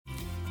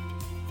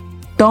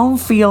don't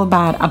feel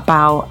bad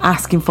about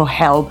asking for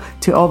help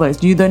to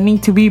others. You don't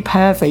need to be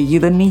perfect. You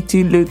don't need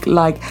to look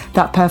like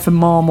that perfect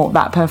mom or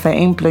that perfect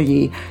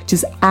employee.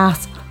 Just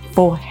ask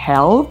for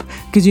help,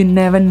 because you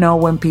never know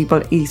when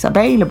people is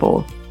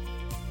available.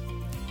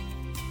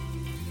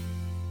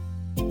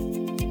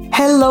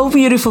 Hello,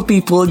 beautiful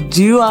people.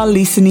 You are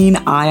listening.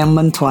 I am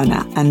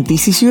Antoana, and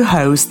this is your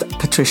host,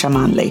 Patricia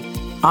Manley.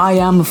 I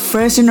am a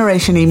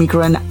first-generation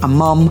immigrant, a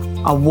mom,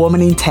 a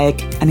woman in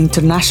tech, an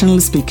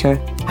international speaker,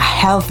 a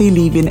healthy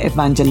living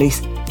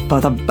evangelist,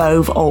 but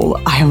above all,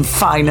 I am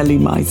finally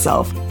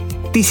myself.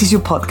 This is your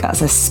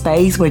podcast, a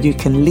space where you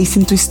can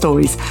listen to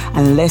stories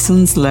and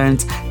lessons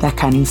learned that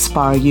can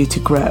inspire you to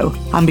grow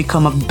and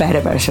become a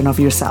better version of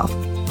yourself.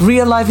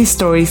 Real life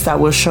stories that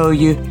will show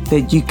you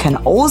that you can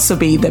also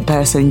be the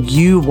person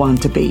you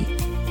want to be.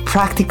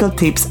 Practical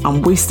tips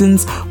and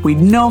wisdoms with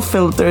no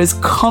filters,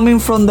 coming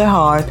from the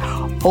heart,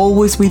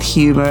 always with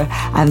humor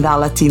and that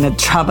Latina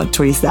drama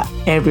twist that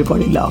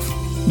everybody loves.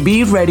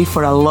 Be ready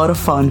for a lot of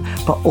fun,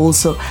 but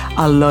also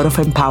a lot of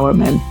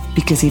empowerment,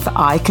 because if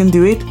I can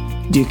do it,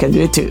 you can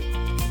do it too.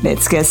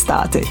 Let's get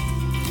started.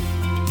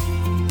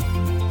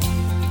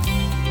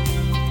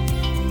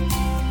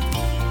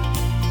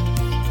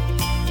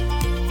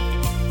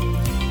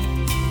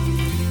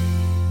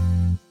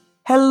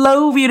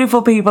 Hello,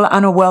 beautiful people,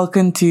 and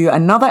welcome to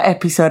another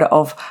episode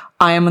of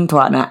I Am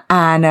Antoana.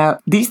 And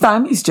this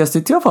time it's just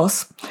the two of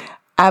us.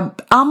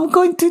 I'm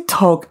going to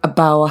talk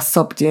about a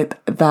subject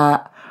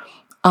that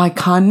I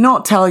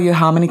cannot tell you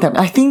how many times.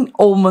 I think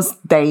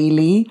almost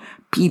daily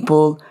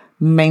people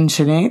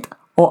mention it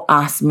or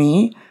ask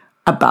me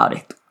about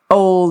it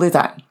all the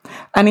time.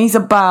 And it's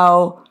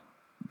about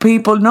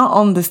people not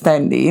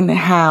understanding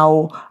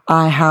how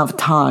I have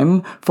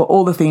time for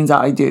all the things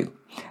that I do.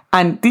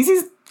 And this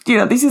is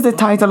the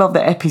title of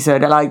the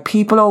episode. Like,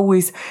 people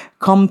always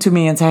come to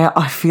me and say,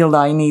 I feel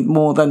that I need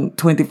more than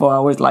 24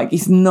 hours. Like,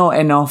 it's not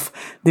enough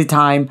the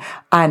time.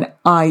 And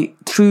I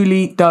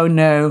truly don't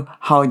know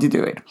how to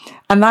do it.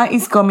 And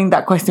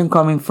that question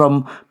coming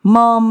from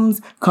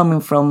moms, coming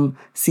from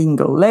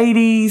single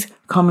ladies,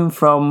 coming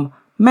from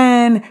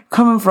men,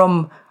 coming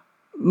from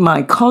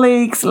my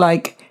colleagues.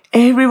 Like,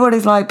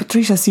 everybody's like,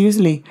 Patricia,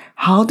 seriously,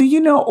 how do you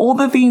know all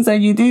the things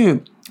that you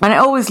do? And I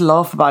always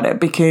laugh about it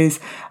because,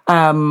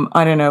 I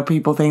don't know,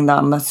 people think that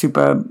I'm a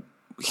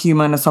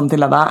superhuman or something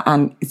like that.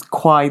 And it's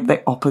quite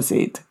the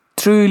opposite.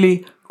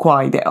 Truly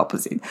quite the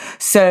opposite.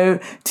 So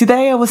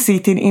today I was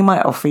sitting in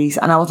my office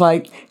and I was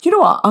like, you know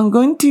what? I'm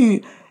going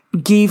to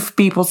give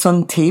people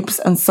some tips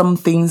and some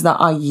things that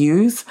I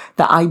use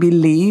that I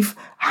believe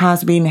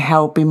has been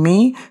helping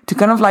me to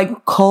kind of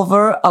like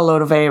cover a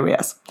lot of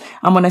areas.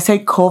 And when I say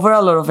cover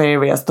a lot of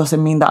areas,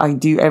 doesn't mean that I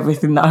do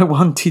everything that I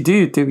want to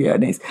do, to be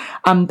honest.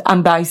 And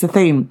that is the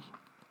thing.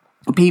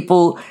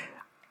 People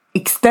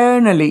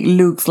externally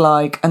looks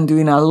like I'm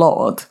doing a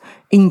lot.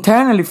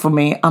 Internally for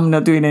me, I'm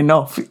not doing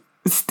enough.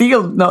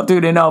 Still not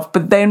doing enough.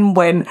 But then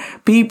when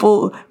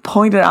people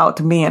point it out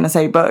to me and I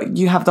say, but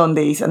you have done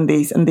this and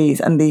this and this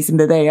and this in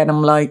the day, and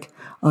I'm like,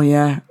 oh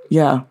yeah.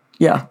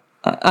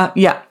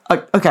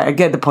 Okay, I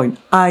get the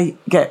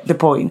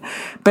point.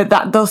 But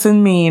that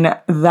doesn't mean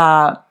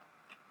that,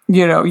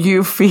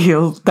 you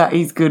feel that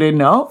is good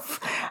enough.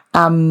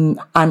 And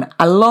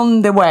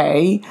along the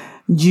way,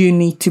 you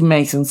need to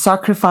make some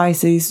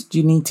sacrifices,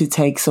 you need to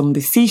take some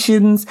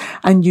decisions,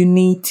 and you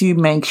need to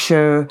make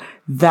sure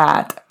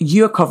that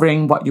you're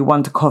covering what you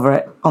want to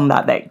cover on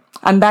that day.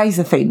 And that is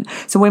the thing.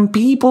 So when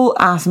people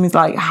ask me,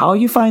 like, how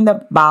you find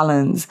that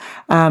balance,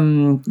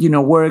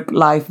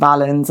 work-life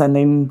balance, and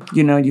then,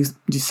 you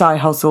side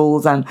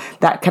hustles and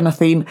that kind of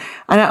thing.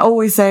 And I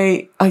always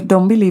say, I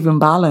don't believe in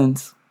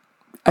balance.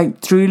 I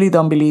truly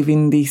don't believe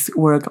in this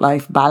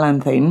work-life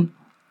balance thing.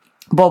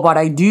 But what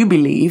I do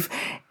believe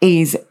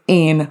is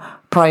in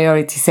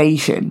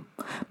prioritization,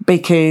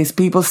 because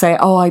people say,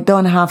 oh, I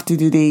don't have to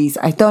do this,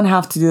 I don't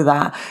have to do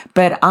that.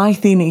 But I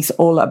think it's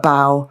all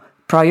about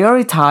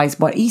prioritize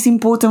what is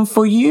important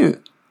for you.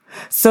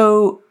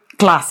 So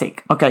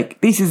classic. Okay.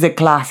 This is a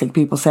classic.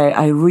 People say,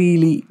 I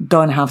really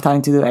don't have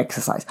time to do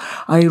exercise.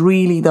 I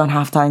really don't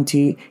have time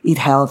to eat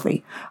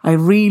healthy. I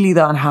really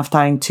don't have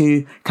time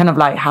to kind of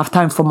like have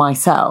time for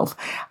myself.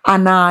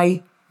 And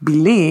I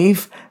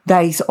believe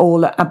that is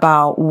all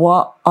about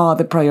what are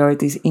the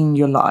priorities in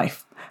your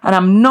life. And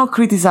I'm not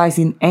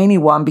criticizing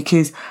anyone,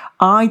 because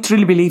I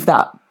truly believe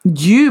that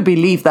you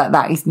believe that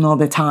that is not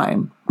the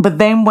time. But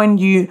then when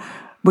you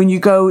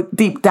go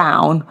deep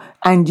down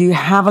and you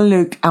have a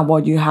look at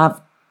what you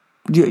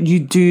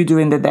do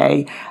during the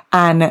day,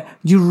 and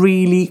you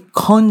really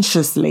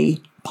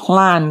consciously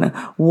plan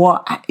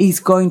what is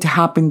going to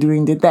happen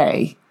during the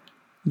day,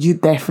 you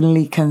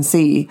definitely can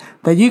see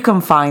that you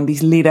can find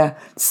these little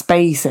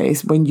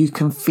spaces when you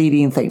can fit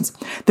in things.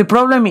 The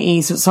problem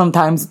is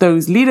sometimes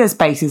those little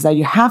spaces that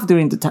you have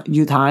during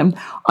your time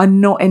are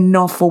not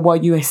enough for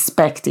what you're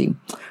expecting.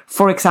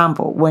 For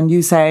example, when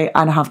you say,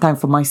 I don't have time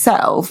for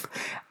myself,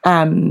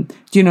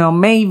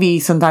 maybe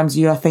sometimes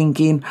you are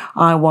thinking,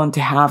 I want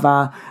to have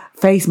a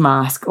face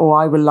mask, or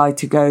I would like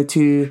to go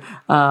to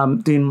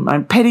doing my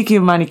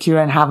pedicure, manicure,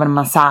 and have a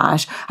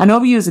massage. And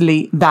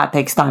obviously that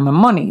takes time and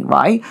money,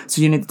 right?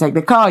 So you need to take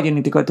the car, you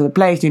need to go to the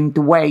place, you need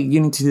to wait, you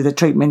need to do the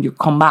treatment, you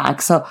come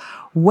back. So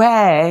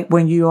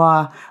when you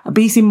are a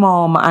busy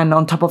mom and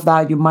on top of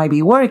that you might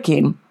be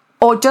working,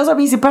 or just a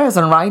busy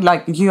person, right?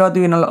 Like you are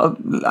doing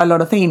a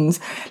lot of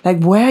things,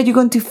 like where are you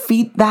going to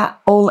fit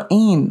that all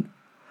in?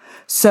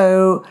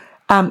 So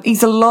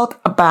it's a lot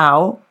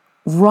about,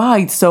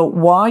 right, so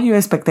what are your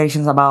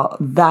expectations about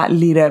that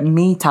little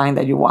me time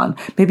that you want?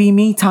 Maybe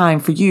me time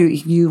for you,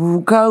 if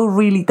you go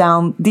really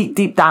down,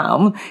 deep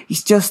down,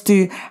 it's just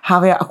to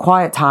have a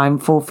quiet time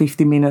for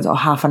 50 minutes or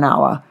half an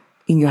hour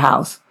in your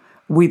house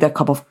with a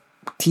cup of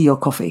tea or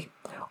coffee,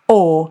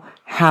 or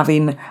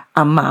having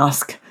a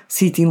mask,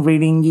 sitting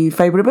reading your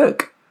favorite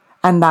book,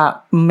 and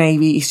that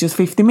maybe it's just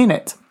 50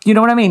 minutes. You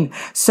know what I mean?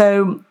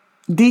 So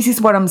this is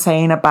what I'm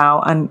saying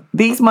about, and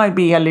this might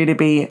be a little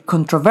bit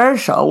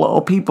controversial,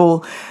 or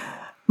people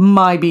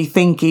might be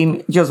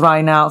thinking just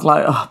right now, it's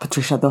like, oh,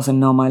 Patricia doesn't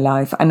know my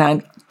life. And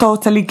I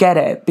totally get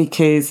it,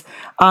 because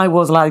I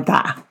was like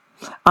that.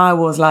 I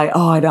was like,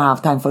 oh, I don't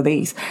have time for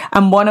this.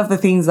 And one of the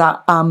things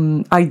that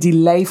I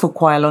delayed for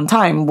quite a long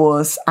time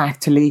was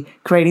actually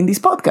creating this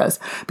podcast,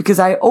 because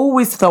I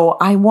always thought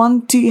I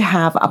want to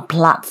have a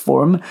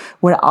platform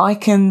where I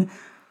can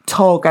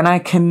talk and I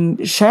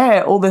can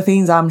share all the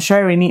things I'm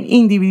sharing in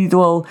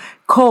individual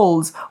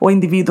calls or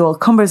individual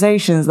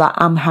conversations that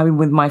I'm having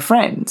with my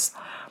friends.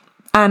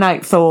 And I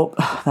thought,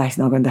 oh, that's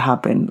not going to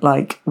happen.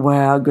 Like,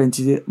 we're going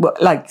to do,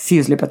 like,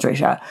 seriously,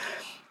 Patricia.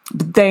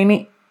 But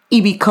then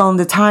it became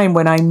the time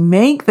when I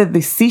make the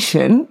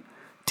decision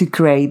to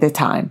create the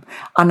time.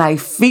 And I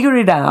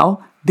figured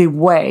out the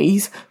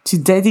ways to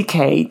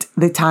dedicate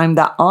the time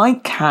that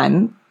I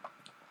can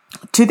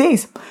to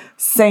this.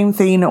 Same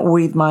thing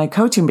with my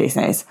coaching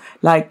business,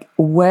 like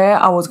where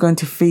I was going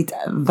to fit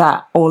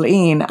that all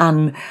in.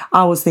 And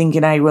I was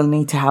thinking I will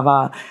need to have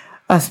a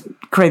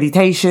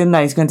accreditation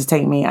that is going to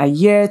take me a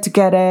year to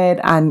get it,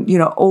 and, you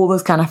know, all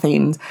those kind of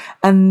things.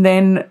 And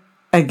then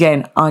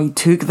again, I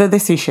took the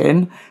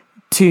decision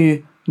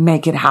to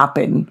make it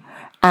happen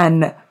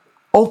and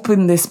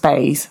open the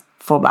space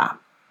for that.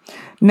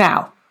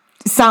 Now,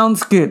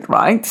 sounds good,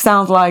 right?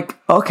 Sounds like,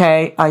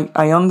 okay,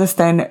 I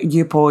understand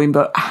your point,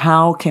 but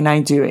how can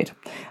I do it?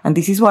 And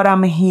this is what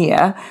I'm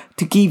here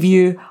to give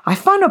you. I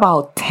found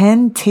about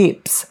 10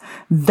 tips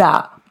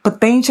that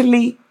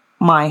potentially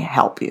might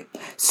help you.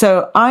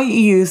 So I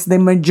use the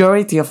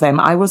majority of them.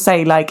 I would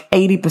say like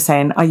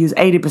 80%. I use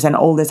 80%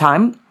 all the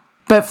time.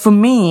 But for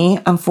me,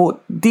 and for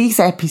this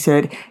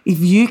episode, if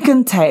you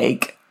can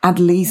take at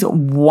least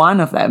one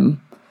of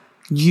them,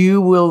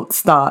 you will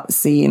start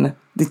seeing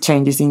the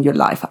changes in your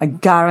life. I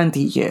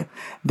guarantee you.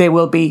 There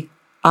will be,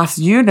 as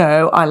you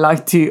know, I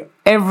like to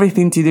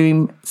everything to do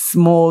in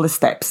small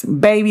steps,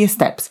 baby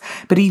steps.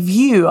 But if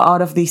you,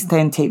 out of these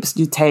 10 tips,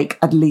 you take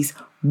at least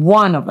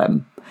one of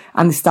them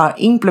and start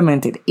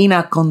implementing it in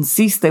a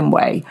consistent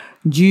way,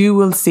 you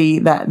will see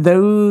that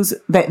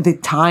the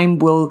time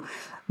will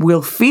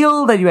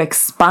feel that you're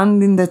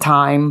expanding the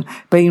time,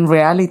 but in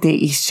reality,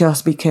 it's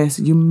just because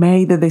you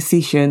made the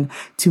decision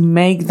to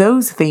make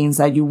those things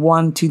that you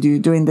want to do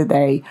during the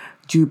day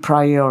your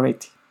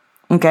priority.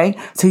 Okay?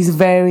 So it's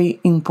very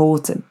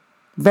important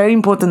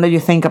that you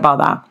think about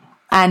that.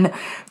 And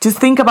just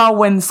think about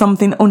when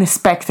something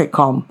unexpected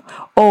comes,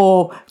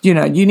 or, you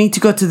know, you need to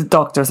go to the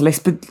doctors. Let's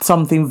put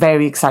something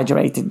very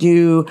exaggerated.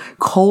 You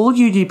call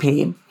your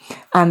GP,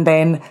 and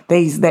then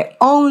there's the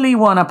only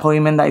one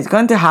appointment that is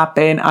going to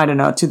happen, I don't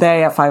know,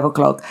 today at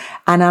 5:00.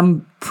 And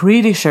I'm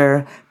pretty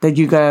sure that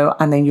you go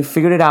and then you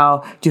figure it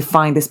out, you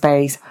find the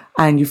space,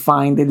 and you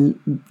find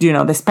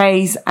the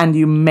space, and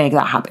you make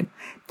that happen.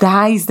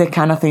 That is the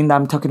kind of thing that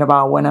I'm talking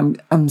about when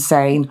I'm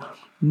saying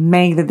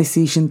make the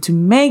decision to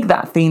make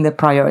that thing the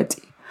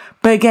priority.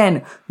 But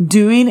again,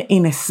 doing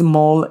in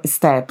small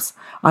steps.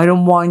 I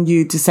don't want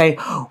you to say,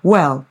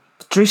 well,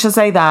 Patricia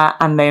say that,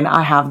 and then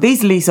I have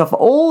this list of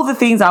all the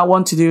things I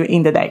want to do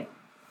in the day,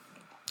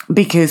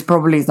 because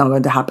probably it's not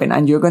going to happen,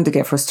 and you're going to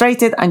get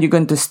frustrated and you're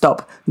going to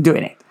stop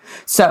doing it.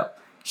 So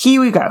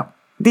here we go.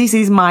 This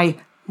is my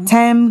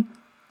 10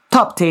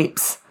 top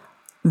tips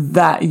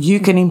that you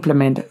can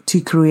implement to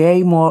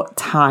create more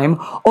time,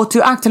 or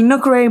to actually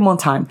not create more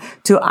time,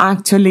 to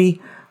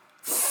actually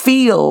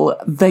feel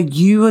that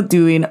you are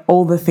doing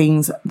all the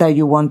things that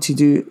you want to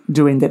do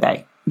during the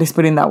day. Let's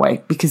put it that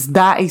way, because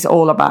that is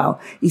all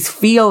about, is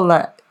feel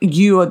that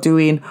you are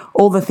doing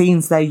all the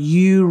things that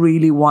you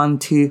really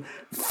want to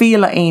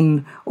feel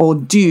in or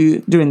do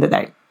during the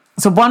day.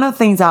 So one of the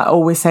things I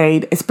always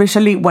say,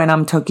 especially when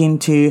I'm talking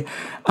to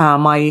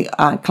my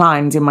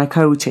clients in my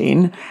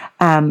coaching,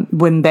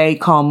 when they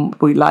come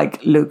with like,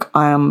 look,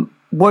 I'm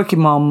working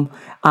mom,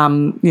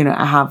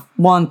 I have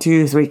 1,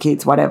 2, 3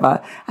 kids,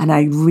 whatever, and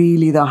I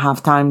really don't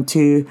have time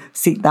to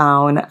sit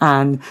down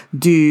and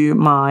do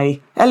my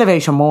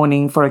elevation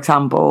morning, for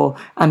example,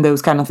 and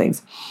those kind of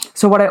things.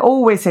 So what I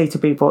always say to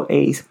people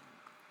is,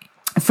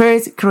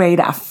 first, create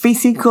a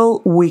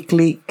physical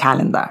weekly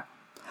calendar.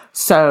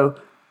 So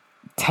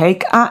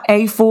take a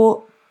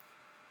A4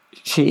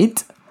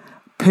 sheet,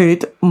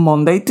 put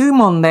Monday to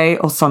Monday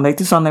or Sunday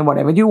to Sunday,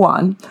 whatever you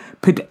want,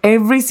 put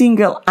every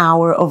single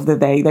hour of the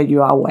day that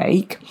you are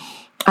awake.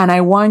 And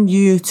I want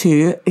you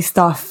to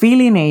start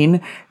filling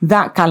in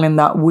that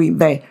calendar with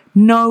the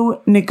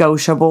no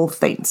negotiable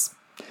things.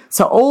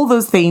 So all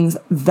those things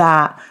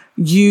that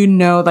you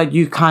know that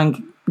you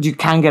can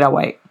get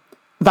away.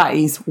 That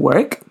is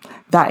work.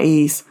 That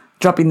is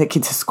dropping the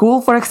kids to school,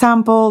 for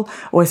example,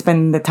 or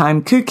spending the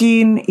time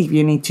cooking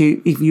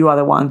if you are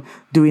the one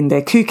doing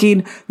the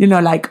cooking.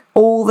 Like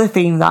all the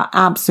things are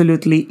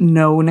absolutely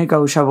no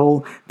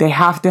negotiable. They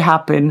have to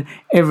happen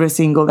every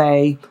single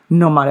day,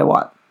 no matter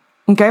what.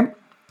 Okay?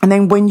 And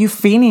then when you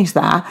finish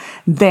that,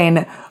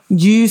 then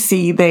you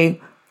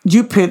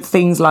put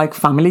things like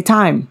family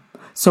time.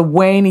 So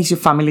when is your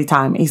family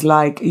time? It's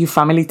like your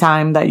family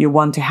time that you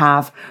want to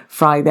have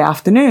Friday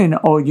afternoon,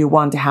 or you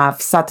want to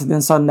have Saturday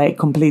and Sunday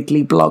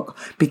completely blocked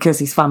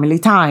because it's family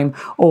time,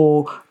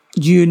 or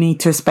you need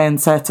to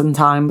spend certain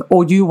time,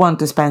 or you want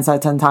to spend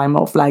certain time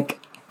of like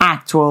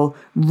actual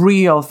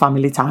real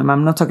family time.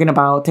 I'm not talking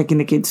about taking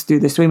the kids to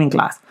the swimming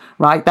class,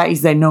 right? That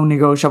is the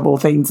non-negotiable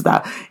things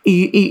that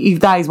if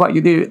that is what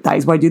you do, that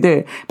is what you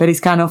do. But it's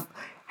kind of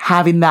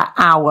having that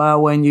hour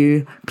when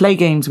you play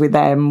games with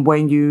them,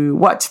 when you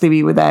watch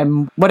TV with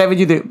them, whatever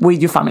you do with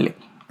your family.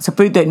 So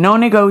put the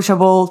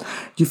non-negotiable,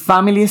 your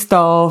family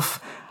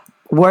stuff,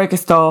 work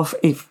stuff,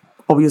 if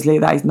obviously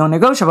that is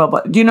non-negotiable,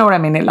 but you know what I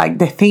mean? Like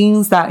the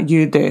things that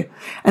you do.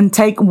 And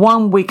take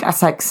 1 week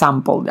as an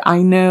example.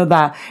 I know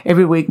that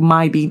every week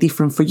might be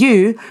different for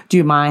you.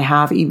 You might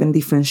have even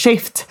different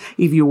shifts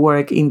if you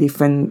work in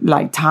different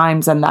like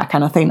times and that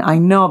kind of thing. I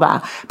know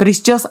that, but it's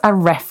just a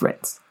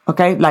reference.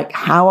 Okay, like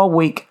how a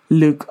week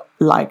look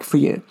like for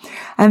you.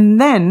 And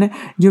then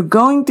you're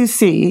going to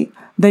see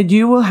that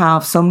you will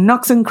have some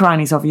nooks and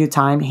crannies of your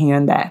time here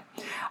and there.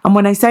 And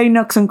when I say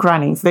nooks and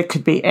crannies, there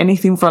could be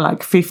anything from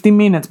like 15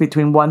 minutes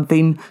between one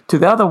thing to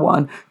the other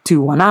one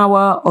to 1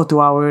 hour or 2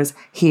 hours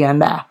here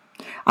and there.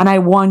 And I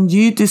want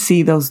you to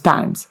see those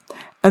times.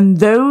 And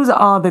those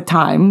are the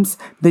times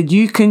that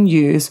you can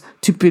use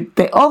to put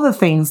the other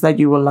things that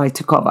you would like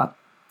to cover.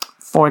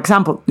 For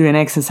example, doing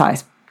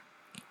exercise.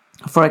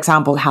 For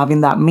example,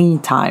 having that me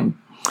time,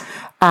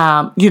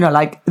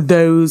 like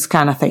those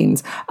kind of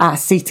things,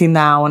 sitting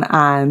down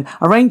and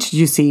arrange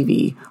your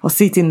CV, or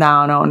sitting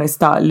down and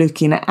start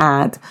looking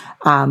at,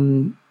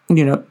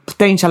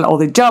 potential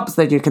other jobs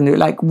that you can do,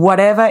 like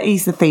whatever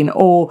is the thing,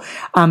 or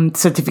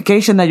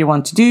certification that you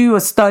want to do, or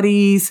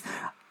studies,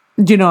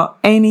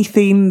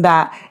 anything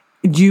that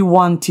you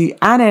want to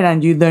add it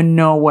and you don't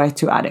know where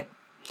to add it.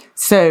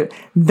 So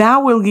that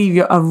will give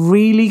you a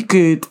really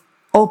good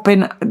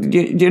open,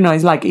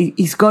 it's like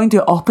it's going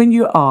to open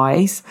your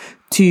eyes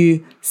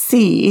to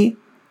see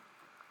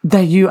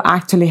that you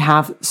actually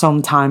have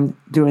some time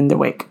during the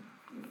week.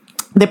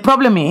 The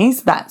problem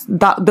is that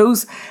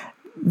those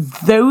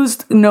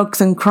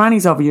nooks and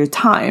crannies of your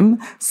time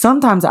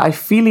sometimes are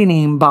filling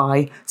in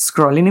by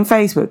scrolling in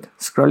Facebook,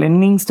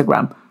 scrolling in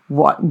Instagram,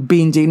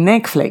 binging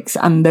Netflix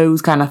and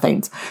those kind of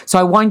things. So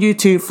I want you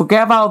to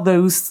forget about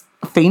those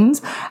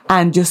things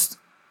and just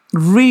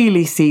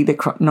really see the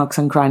nooks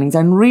and crannies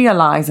and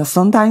realize that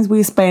sometimes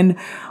we spend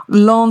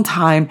long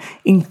time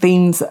in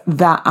things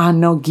that are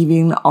not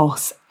giving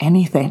us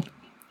anything.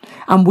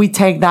 And we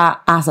take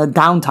that as a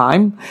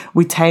downtime.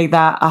 We take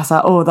that as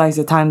that is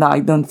a time that I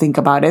don't think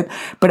about it.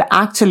 But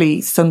actually,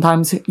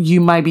 sometimes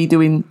you might be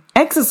doing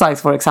exercise,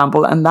 for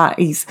example, and that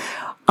is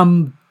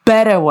a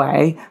better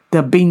way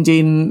than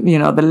binging,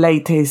 the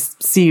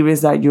latest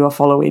series that you are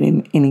following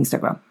in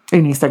Instagram,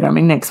 in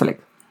Netflix.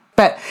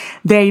 But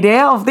the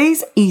idea of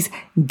this is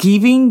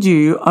giving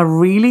you a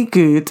really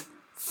good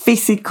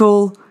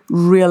physical,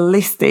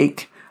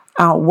 realistic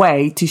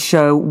way to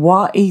show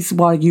what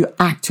you're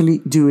actually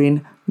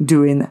doing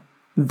during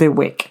the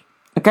week.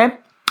 Okay?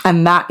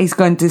 And that is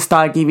going to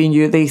start giving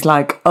you this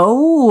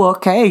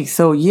okay,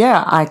 so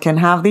yeah, I can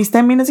have these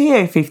 10 minutes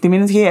here, 15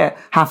 minutes here,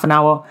 half an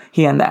hour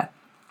here and there.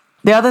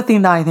 The other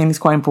thing that I think is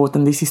quite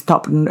important, this is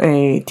tip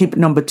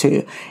number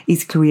 2,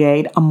 is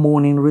create a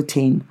morning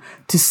routine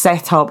to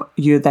set up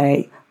your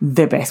day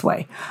the best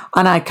way.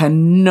 And I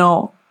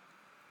cannot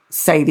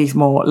say this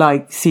more,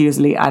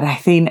 seriously. And I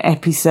think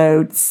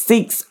episode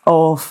 6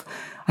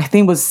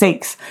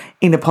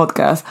 in the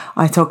podcast,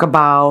 I talk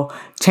about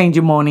change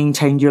your morning,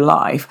 change your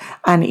life.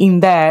 And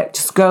in there,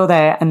 just go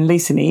there and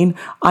listen in.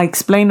 I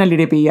explain a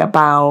little bit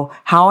about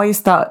how I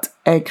start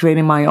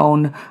creating my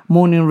own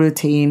morning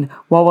routine,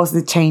 what was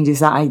the changes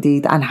that I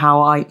did and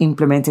how I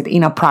implemented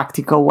in a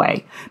practical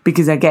way.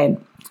 Because again,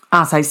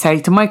 as I say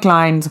to my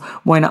clients,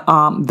 when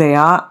I'm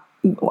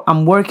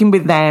working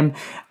with them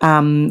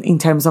in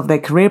terms of their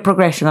career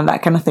progression and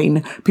that kind of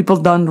thing, people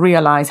don't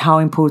realize how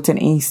important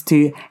it is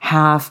to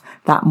have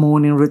that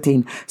morning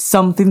routine.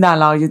 Something that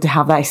allows you to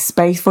have that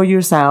space for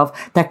yourself.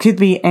 That could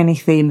be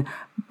anything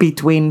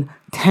between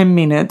 10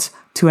 minutes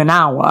to an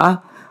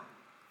hour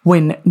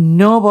when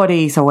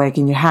nobody is awake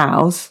in your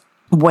house,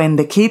 when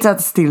the kids are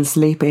still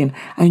sleeping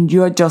and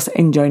you're just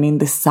enjoying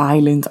the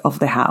silence of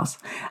the house.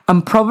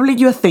 And probably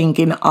you're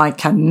thinking, I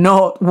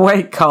cannot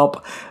wake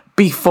up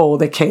before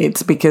the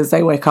kids because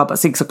they wake up at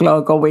 6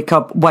 o'clock or wake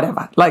up,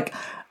 whatever. Like,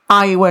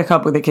 I wake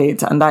up with the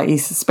kids, and that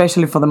is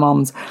especially for the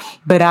moms.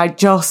 But I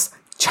just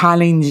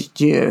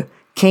challenged you.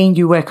 Can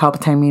you wake up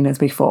 10 minutes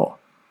before?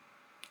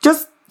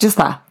 Just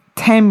that.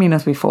 10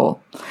 minutes before.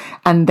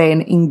 And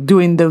then in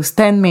doing those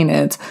 10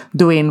 minutes,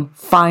 doing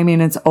 5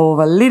 minutes of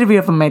a little bit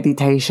of a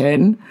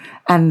meditation,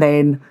 and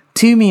then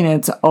 2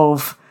 minutes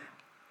of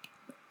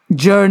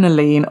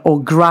journaling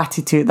or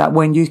gratitude, that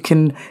when you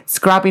can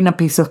scrap in a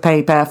piece of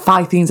paper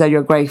 5 things that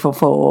you're grateful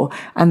for,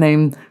 and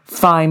then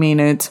 5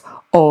 minutes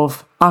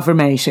of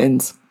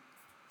affirmations.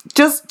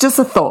 Just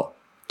a thought.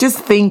 Just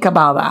think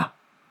about that.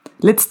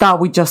 Let's start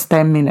with just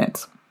 10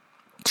 minutes.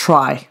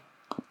 Try.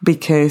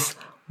 Because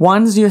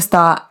once you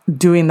start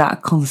doing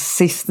that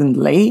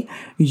consistently,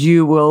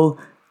 you will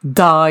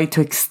die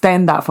to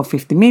extend that for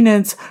 50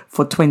 minutes,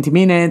 for 20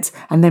 minutes,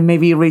 and then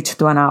maybe reach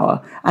to an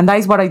hour. And that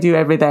is what I do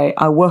every day.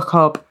 I wake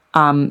up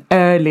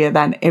earlier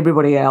than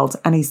everybody else,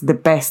 and it's the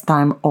best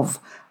time of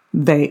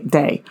the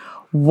day.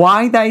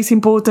 Why that is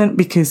important?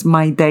 Because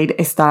my day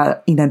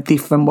starts in a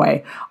different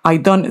way. I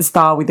don't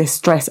start with the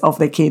stress of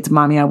the kids.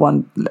 Mommy, I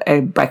want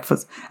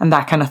breakfast and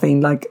that kind of thing.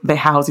 Like the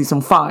house is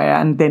on fire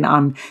and then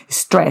I'm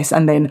stressed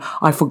and then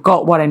I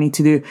forgot what I need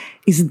to do.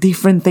 It's a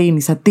different thing.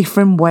 It's a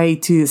different way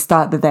to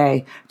start the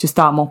day. To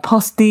start more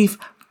positive,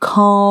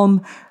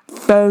 calm,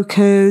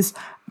 focus.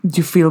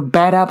 You feel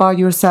better about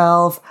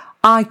yourself.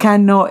 I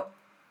cannot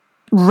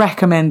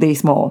recommend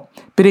this more.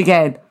 But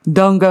again,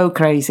 don't go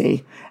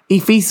crazy.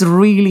 If it's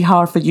really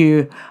hard for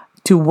you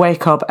to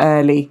wake up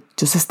early,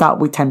 just start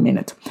with 10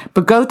 minutes.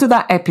 But go to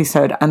that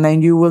episode and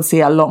then you will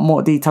see a lot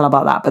more detail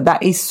about that. But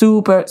that is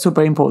super,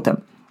 super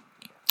important.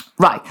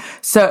 Right.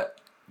 So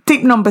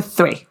tip number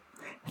 3.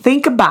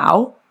 Think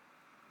about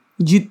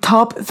your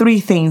top 3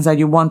 things that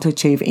you want to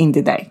achieve in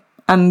the day.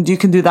 And you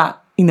can do that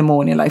in the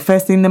morning, like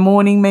first in the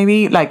morning,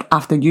 maybe like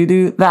after you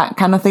do that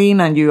kind of thing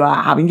and you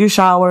are having your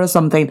shower or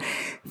something.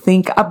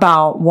 Think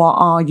about what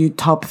are your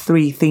top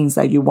 3 things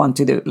that you want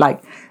to do.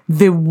 Like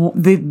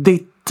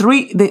the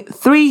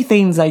three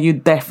things that you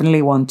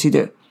definitely want to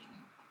do.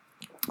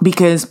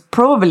 Because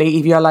probably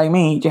if you're like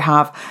me, you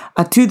have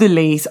a to-do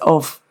list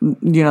of,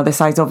 the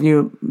size of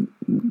your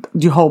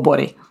whole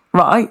body,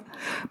 right?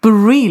 But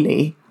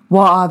really,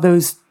 what are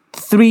those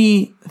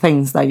 3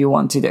 things that you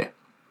want to do?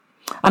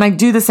 And I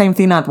do the same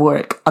thing at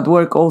work. At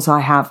work also I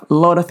have a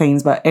lot of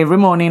things, but every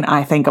morning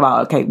I think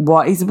about, okay,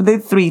 what is the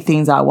 3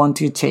 things I want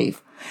to achieve?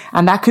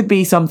 And that could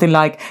be something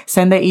like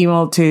send an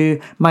email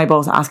to my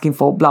boss asking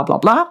for blah, blah,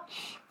 blah.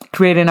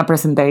 Creating a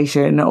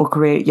presentation or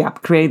create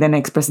the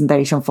next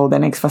presentation for the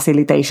next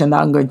facilitation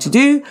that I'm going to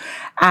do.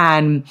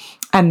 And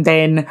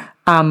then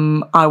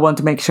I want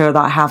to make sure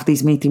that I have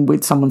this meeting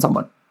with someone.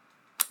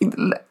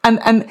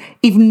 And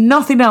if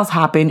nothing else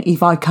happens,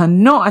 if I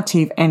cannot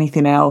achieve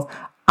anything else,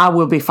 I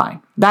will be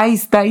fine. That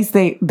is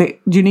the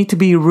you need to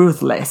be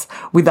ruthless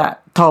with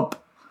that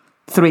top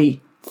 3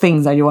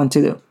 things that you want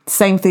to do.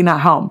 Same thing at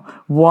home.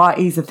 What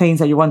is the things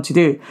that you want to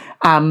do?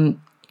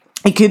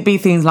 It could be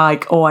things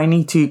like, I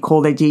need to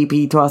call the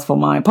GP to ask for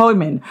my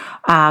appointment.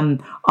 I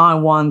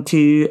want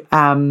to,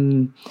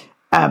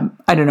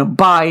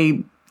 buy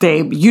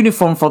the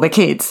uniform for the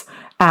kids.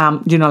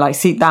 Like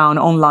sit down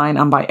online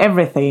and buy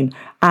everything.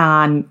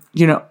 And,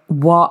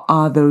 what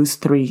are those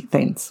 3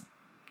 things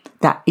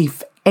that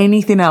if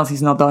anything else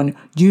is not done,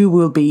 you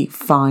will be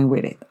fine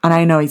with it. And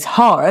I know it's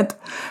hard,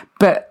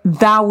 but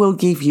that will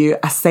give you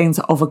a sense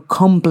of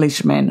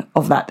accomplishment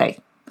of that day.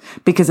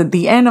 Because at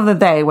the end of the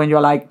day, when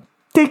you're like,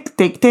 tick,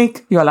 tick,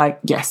 tick, you're like,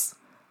 yes,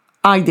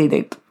 I did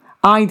it.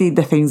 I did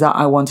the things that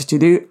I wanted to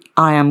do.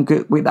 I am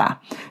good with that.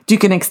 You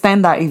can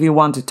extend that if you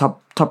want to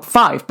top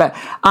 5, but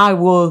I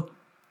will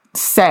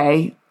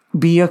say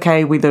be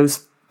okay with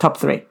those top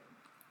 3.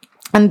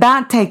 And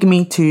that takes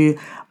me to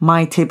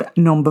my tip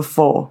number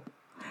 4.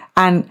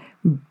 And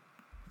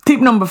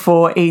tip number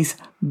 4 is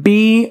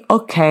be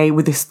okay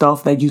with the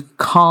stuff that you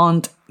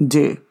can't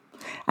do.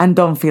 And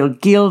don't feel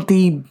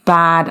guilty,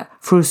 bad,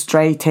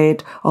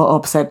 frustrated, or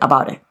upset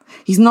about it.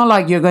 It's not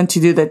like you're going to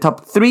do the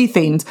top 3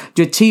 things,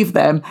 you achieve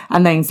them,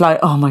 and then it's like,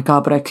 oh my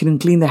God, but I couldn't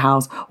clean the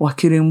house, or I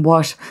couldn't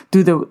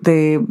do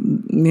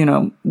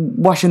the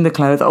washing the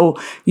clothes, or,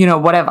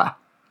 whatever.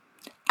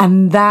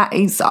 And that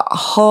is a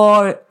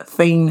hard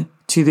thing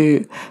to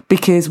do,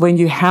 because when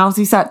your house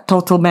is a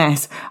total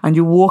mess and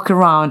you walk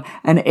around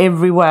and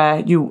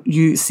everywhere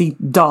you see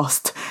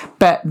dust,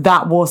 but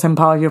that wasn't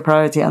part of your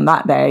priority on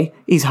that day,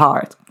 is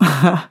hard.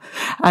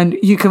 And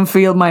you can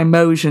feel my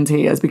emotions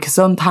here, because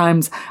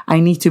sometimes I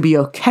need to be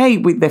okay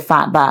with the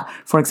fact that,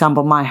 for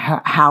example, my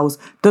house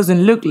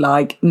doesn't look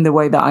like in the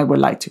way that I would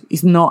like to.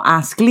 It's not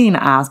as clean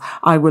as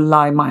I would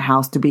like my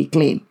house to be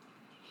clean.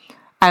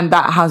 And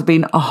that has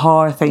been a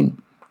hard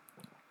thing.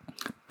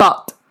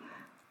 But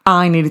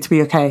I needed to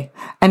be okay.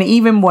 And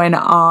even when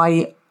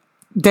I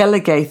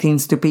delegate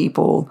things to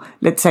people,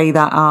 let's say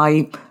that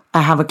I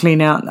I have a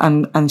cleaner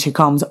and she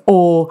comes,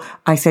 or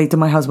I say to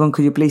my husband,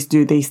 could you please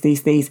do this,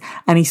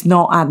 and it's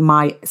not at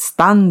my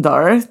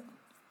standard,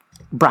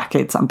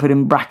 brackets, I'm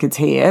putting brackets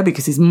here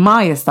because it's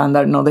my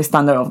standard, not the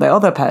standard of the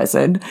other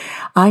person.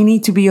 I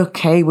need to be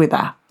okay with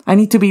that. I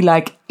need to be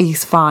like,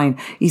 it's fine.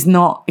 It's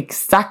not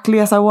exactly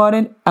as I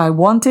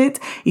want it.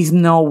 It's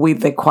not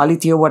with the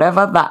quality or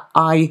whatever that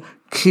I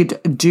could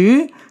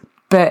do,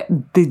 but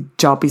the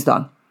job is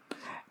done.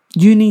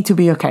 You need to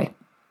be okay.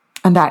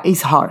 And that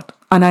is hard.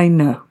 And I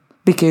know,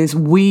 because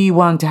we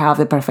want to have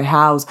the perfect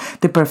house,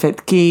 the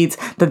perfect kids,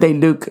 that they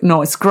look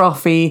not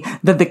scruffy,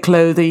 that the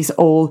clothes is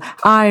all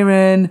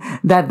iron,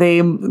 that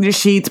the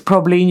sheets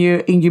probably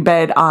in your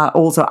bed are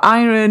also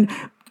iron.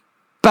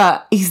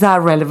 But is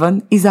that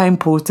relevant? Is that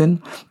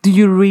important? Do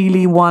you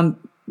really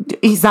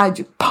is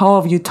that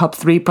part of your top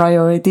 3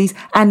 priorities?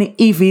 And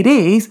if it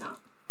is,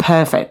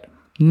 perfect.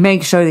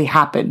 Make sure they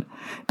happen.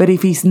 But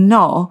if it's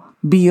not,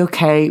 be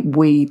okay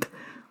with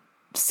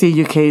see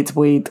your kids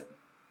with,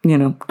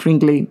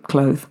 crinkly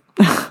clothes.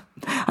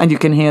 And you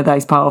can hear that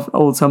is part of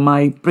also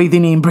my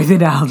breathing in,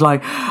 breathing out.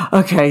 Like,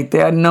 okay,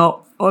 they are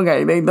not,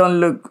 okay, they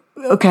don't look,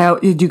 okay,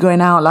 you're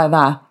going out like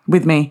that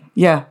with me.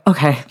 Yeah,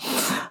 okay.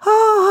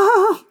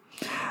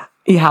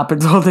 It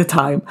happens all the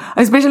time,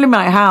 especially in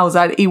my house.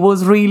 It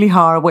was really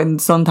hard when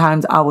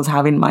sometimes I was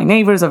having my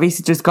neighbors or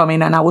visitors come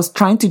in and I was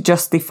trying to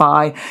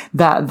justify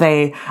that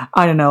the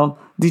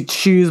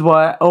shoes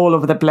were all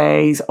over the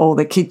place or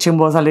the kitchen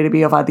was a little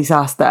bit of a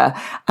disaster.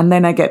 And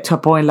then I get to a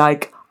point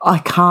like, I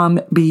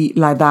can't be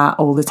like that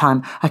all the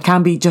time. I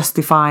can't be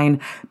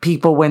justifying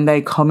people when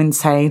they come and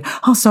saying,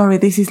 oh, sorry,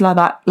 this is like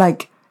that.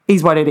 Like,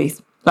 is what it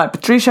is. Like,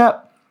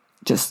 Patricia,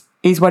 just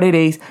is what it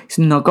is. It's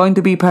not going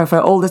to be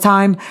perfect all the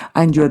time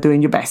and you're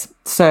doing your best.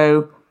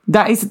 So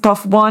that is a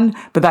tough one,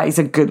 but that is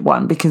a good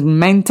one because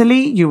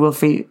mentally you will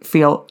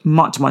feel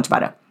much, much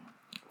better.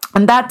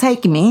 And that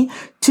takes me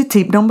to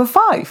tip number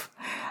 5.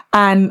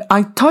 And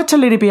I touched a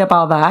little bit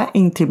about that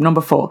in tip number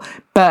 4.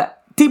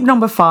 But tip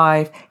number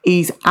 5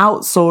 is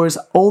outsource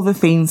all the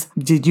things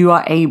that you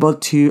are able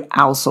to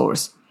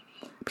outsource.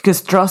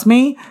 Because trust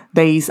me,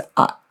 there is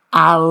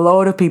a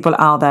lot of people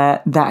out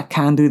there that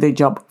can do the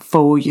job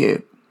for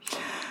you.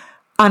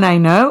 And I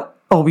know,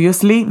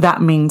 obviously, that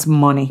means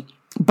money.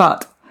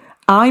 But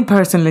I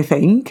personally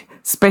think,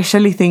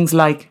 especially things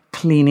like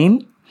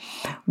cleaning,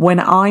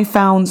 when I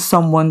found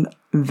someone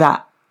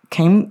that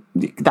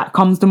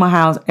comes to my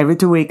house every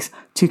 2 weeks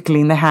to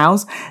clean the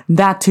house,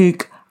 that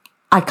took,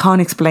 I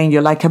can't explain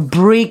you, like a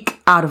brick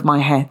out of my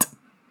head.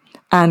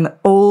 And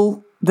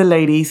all the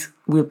ladies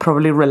will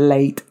probably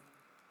relate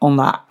on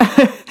that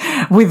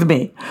with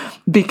me.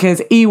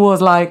 Because it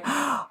was like,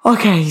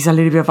 okay, it's a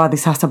little bit of a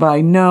disaster, but I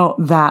know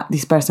that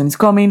this person is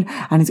coming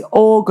and it's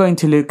all going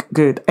to look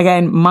good.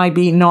 Again, might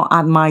be not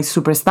at my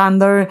super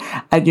standard,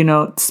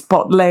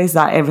 spotless,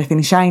 that everything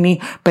is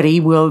shiny, but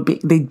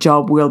the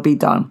job will be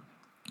done.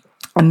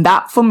 And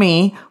that for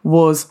me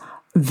was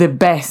the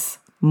best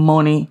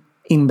money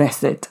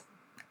invested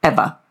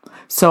ever.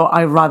 So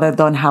I rather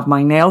don't have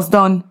my nails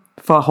done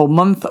for a whole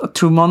month or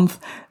 2 months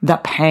than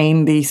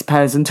paying this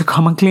person to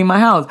come and clean my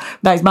house.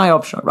 That is my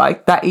option,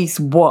 right? That is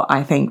what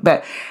I think.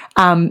 But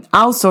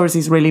outsource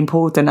is really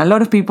important. A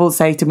lot of people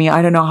say to me,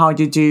 I don't know how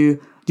you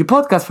do your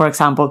podcast, for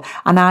example.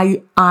 And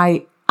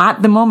I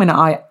at the moment,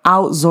 I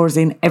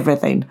outsourcing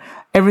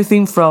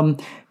everything from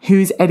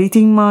who's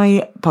editing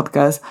my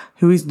podcast,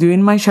 who is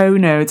doing my show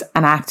notes.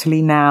 And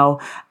actually now,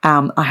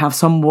 I have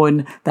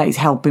someone that is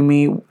helping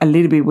me a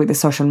little bit with the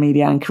social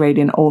media and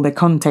creating all the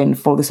content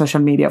for the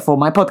social media for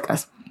my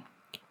podcast.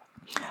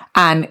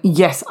 And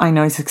yes, I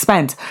know it's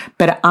expensive,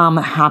 but I'm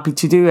happy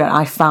to do it.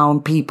 I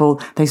found people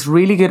that's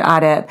really good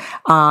at it.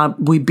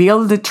 We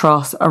build the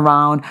trust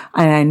around,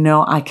 and I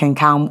know I can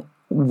count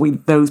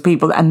with those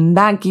people. And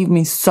that gives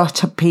me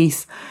such a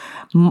peace,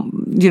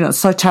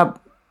 such a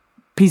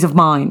peace of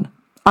mind.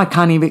 I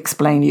can't even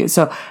explain you.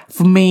 So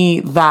for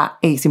me, that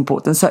is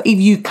important. So if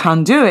you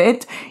can do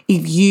it,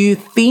 if you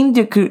think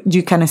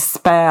you can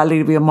spare a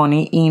little bit of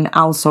money in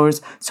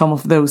outsource some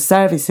of those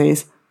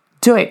services,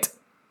 do it.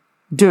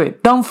 Do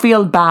it. Don't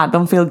feel bad.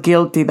 Don't feel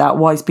guilty that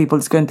why is people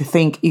is going to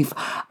think if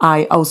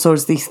I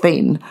outsource this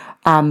thing.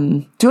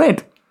 Do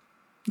it.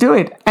 Do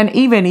it. And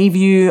even if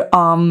you,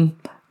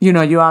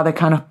 you are the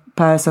kind of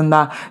person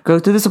that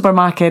goes to the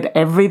supermarket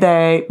every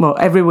day, well,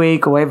 every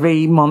week or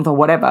every month or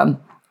whatever,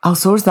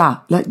 outsource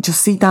that.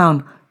 Just sit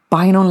down,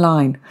 buying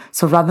online.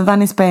 So rather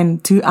than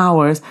spend 2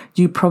 hours,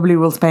 you probably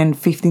will spend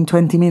 15,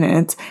 20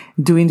 minutes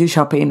doing the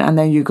shopping, and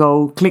then you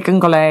go click and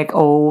collect,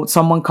 or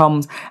someone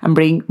comes and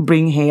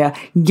bring here.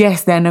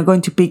 Yes, they're not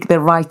going to pick the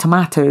right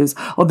tomatoes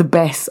or the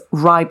best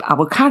ripe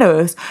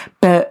avocados,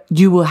 but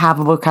you will have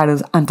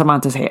avocados and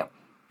tomatoes here.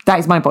 That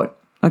is my point.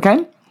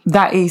 Okay.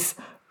 That is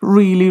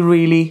really,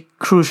 really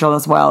crucial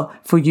as well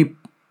for you.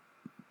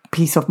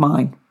 Peace of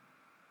mind.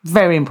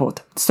 Very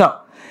important. So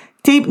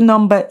tip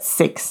number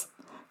 6.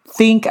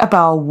 Think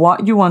about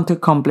what you want to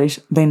accomplish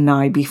the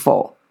night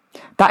before.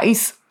 That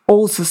is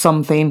also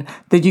something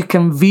that you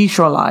can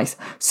visualize.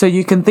 So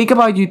you can think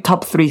about your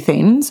top 3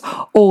 things,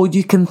 or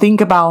you can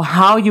think about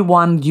how you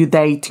want your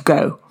day to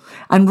go.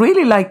 And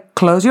really like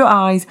close your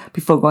eyes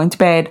before going to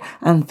bed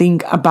and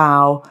think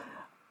about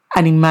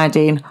and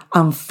imagine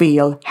and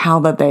feel how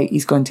the day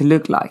is going to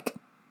look like.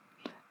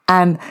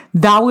 And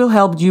that will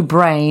help your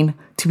brain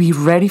to be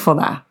ready for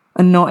that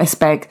and not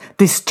expect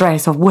this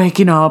stress of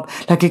waking up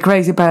like a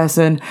crazy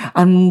person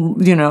and,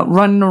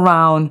 running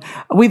around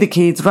with the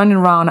kids, running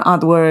around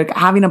at work,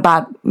 having a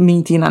bad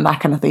meeting and that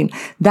kind of thing.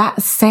 That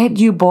set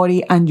your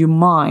body and your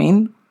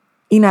mind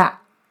in an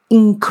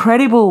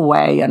incredible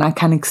way. And I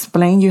can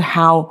explain you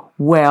how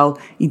well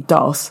it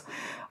does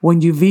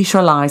when you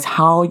visualize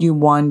how you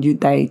want your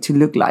day to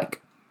look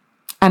like.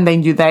 And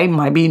then your day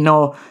might be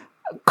no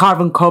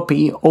carbon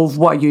copy of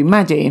what you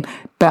imagine,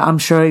 but I'm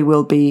sure it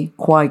will be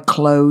quite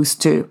close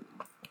to.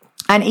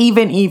 And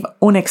even if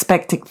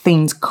unexpected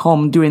things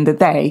come during the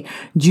day,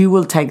 you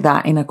will take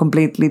that in a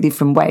completely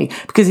different way,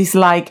 because it's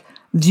like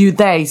your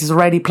days is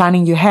already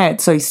planning your head.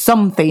 So if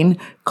something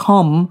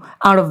come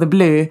out of the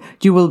blue,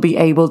 you will be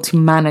able to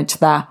manage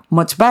that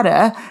much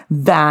better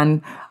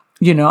than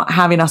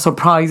having a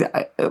surprise,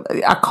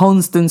 a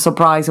constant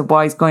surprise of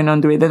what is going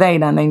on during the day.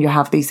 And then you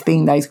have this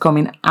thing that is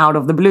coming out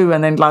of the blue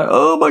and then like,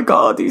 oh my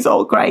God, it's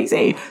all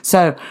crazy.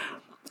 So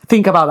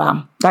think about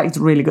that. That is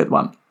a really good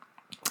one.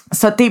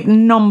 So tip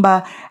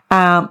number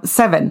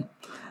 7.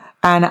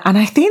 And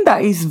I think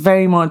that is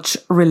very much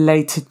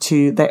related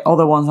to the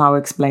other ones I will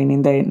explain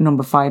in the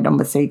number 5,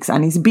 number 6.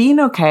 And it's being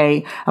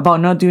okay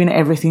about not doing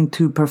everything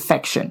to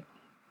perfection.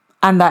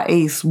 And that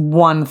is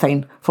one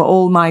thing for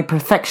all my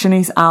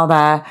perfectionists out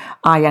there.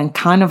 I am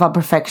kind of a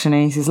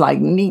perfectionist. It's like,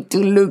 need to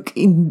look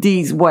in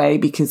this way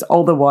because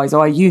otherwise,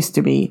 or I used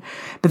to be.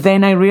 But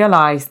then I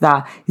realized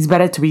that it's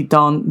better to be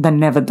done than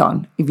never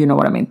done, if you know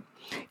what I mean.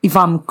 If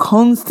I'm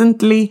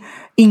constantly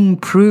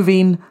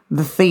improving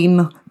the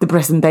thing, the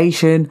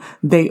presentation,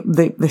 the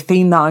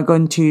thing that I'm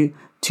going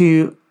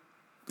to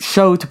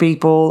show to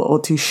people or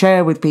to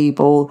share with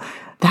people,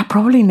 that's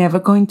probably never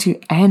going to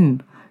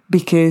end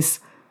because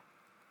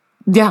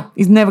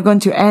it's never going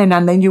to end.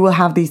 And then you will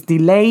have this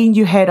delay in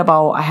your head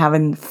about, I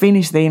haven't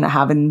finished this, I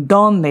haven't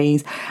done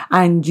this.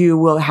 And you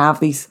will have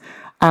this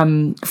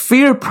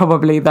fear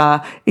probably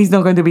that it's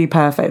not going to be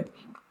perfect.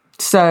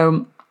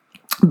 So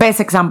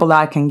best example that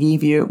I can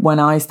give you when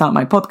I start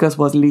my podcast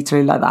was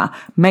literally like that.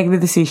 Make the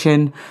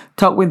decision,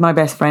 talk with my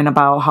best friend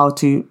about how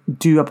to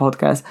do a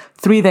podcast.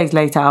 3 days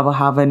later, I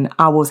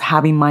was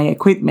having my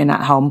equipment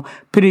at home,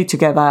 put it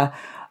together,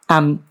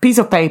 piece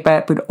of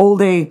paper, put all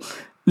the,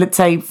 let's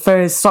say,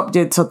 first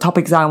subjects or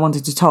topics that I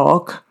wanted to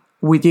talk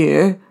with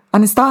you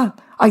and start.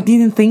 I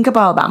didn't think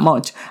about that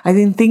much. I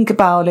didn't think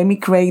about, let me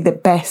create the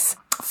best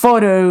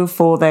photo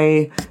for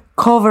the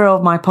cover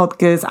of my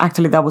podcast.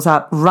 Actually, that was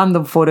a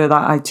random photo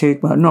that I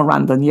took. Well, not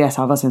random. Yes,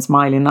 I wasn't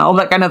smiling, all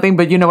that kind of thing.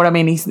 But you know what I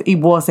mean? It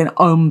wasn't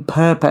on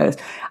purpose.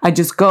 I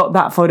just got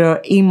that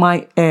photo in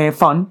my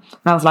phone.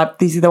 And I was like,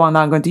 this is the one that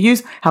I'm going to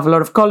use. Have a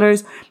lot of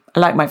colors. I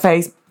like my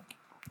face.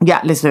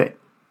 Yeah, let's do it.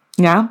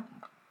 Yeah.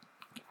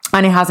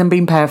 And it hasn't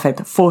been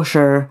perfect for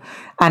sure.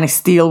 And it's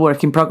still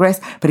work in progress,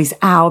 but it's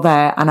out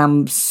there. And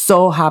I'm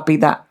so happy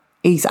that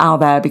it's out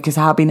there because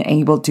I have been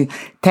able to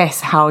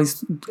test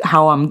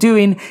how I'm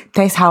doing,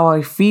 test how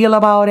I feel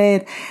about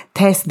it,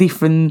 test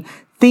different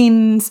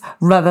things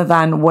rather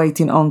than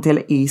waiting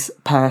until it's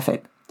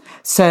perfect.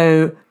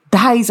 So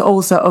that is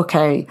also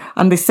okay.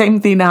 And the same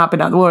thing that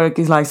happened at work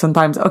is like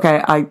sometimes,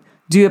 okay, I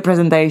do a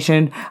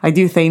presentation, I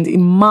do things, it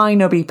might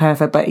not be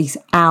perfect, but it's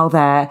out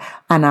there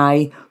and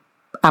I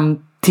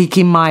am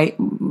taking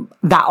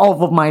that off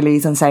of my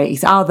list and say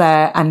it's out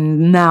there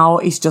and now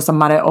it's just a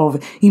matter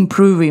of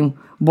improving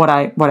what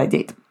I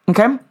did.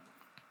 Okay.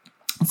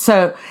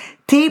 So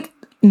tip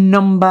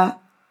number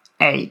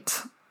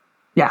 8.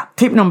 Yeah.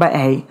 Tip number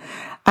 8.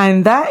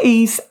 And that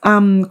is,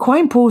 quite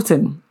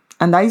important.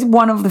 And that is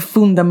one of the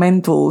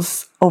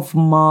fundamentals of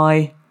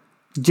my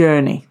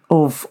journey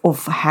of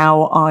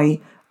how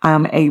I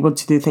am able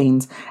to do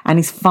things. And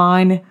it's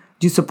find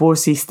your support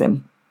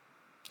system.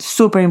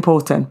 Super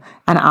important.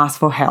 And ask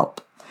for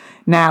help.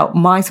 Now,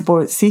 my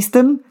support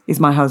system is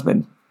my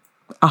husband.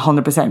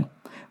 100%.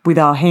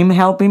 Without him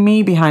helping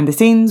me behind the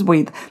scenes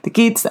with the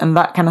kids and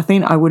that kind of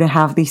thing, I wouldn't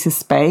have this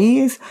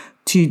space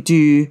to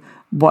do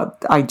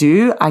what I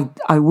do.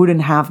 I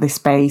wouldn't have the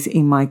space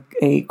in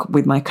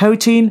with my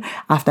coaching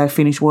after I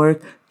finish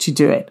work to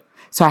do it.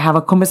 So I have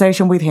a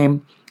conversation with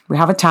him. We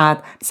have a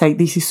chat, say,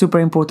 this is super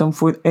important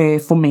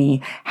for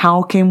me.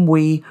 How can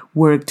we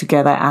work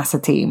together as a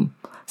team?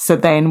 So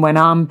then when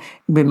I'm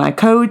with my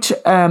coach,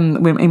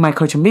 in my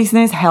coaching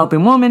business,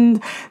 helping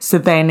women, so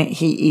then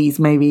he is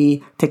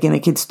maybe taking the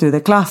kids to the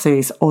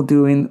classes or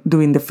doing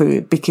the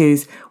food.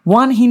 Because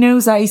one, he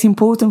knows that it's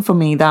important for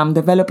me that I'm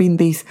developing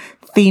this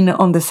thing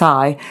on the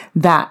side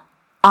that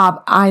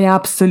I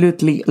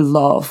absolutely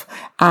love.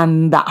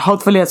 And that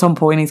hopefully at some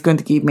point is going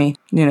to give me,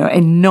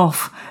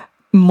 enough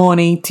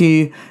money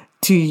to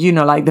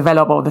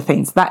develop all the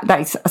things. That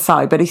is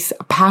aside, but it's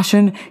a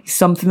passion, it's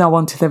something I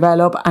want to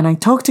develop. And I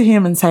talk to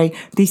him and say,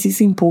 this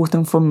is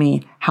important for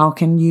me. How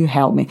can you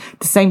help me?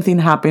 The same thing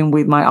happened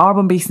with my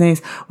Arbonne business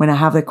when I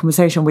have the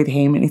conversation with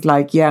him, and it's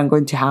like, yeah, I'm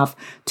going to have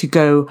to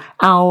go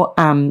out,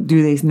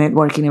 do this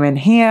networking event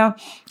here,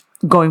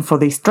 going for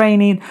this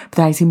training, but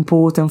that is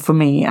important for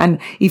me. And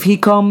if he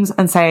comes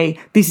and say,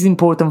 this is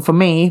important for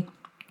me,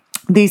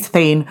 this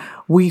thing,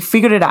 we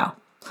figure it out.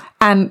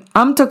 And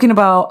I'm talking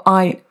about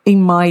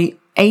in my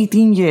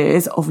 18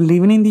 years of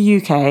living in the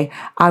UK,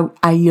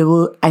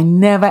 I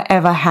never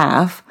ever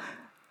have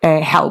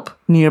help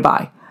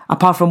nearby,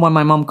 apart from when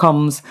my mom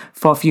comes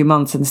for a few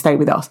months and stay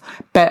with us.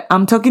 But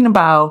I'm talking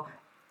about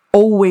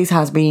always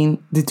has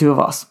been the two of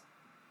us.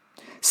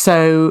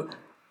 So,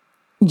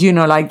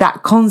 that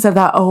concept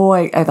that,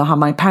 I don't have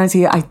my parents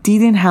here. I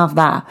didn't have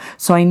that.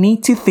 So I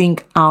need to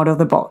think out of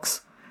the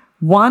box.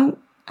 One,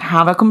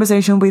 have a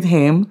conversation with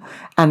him,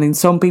 and then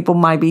some people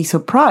might be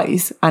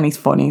surprised, and it's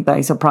funny that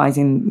it's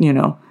surprising,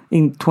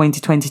 in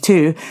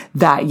 2022,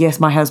 that yes,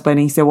 my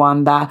husband is the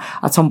one that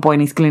at some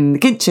point is cleaning the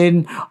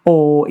kitchen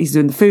or is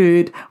doing the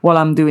food while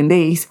I'm doing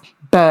this,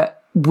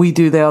 but we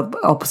do the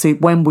opposite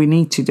when we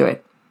need to do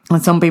it.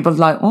 And some people are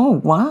like,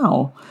 oh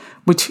wow,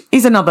 which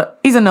is another,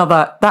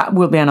 that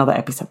will be another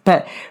episode.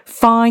 But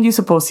find your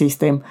support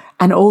system.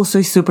 And also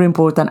it's super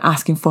important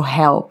asking for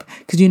help,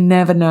 because you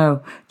never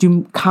know.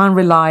 You can't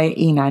rely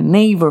in a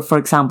neighbor, for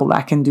example,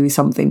 that can do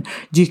something.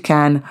 You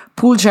can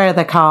pull share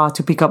the car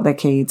to pick up the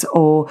kids,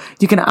 or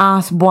you can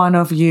ask one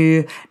of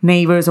your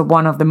neighbors or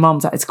one of the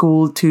moms at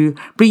school to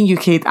bring your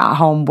kid at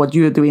home while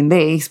you're doing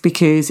this,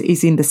 because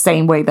it's in the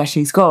same way that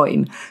she's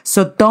going.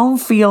 So don't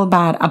feel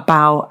bad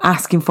about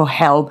asking for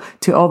help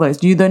to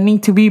others. You don't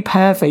need to be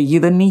perfect. You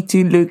don't need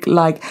to look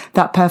like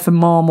that perfect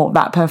mom or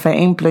that perfect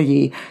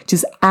employee.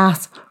 Just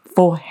ask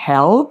for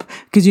help,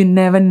 because you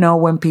never know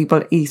when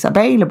people is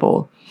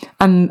available,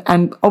 and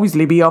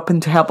obviously be open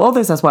to help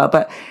others as well.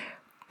 But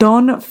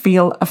don't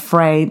feel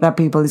afraid that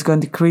people is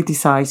going to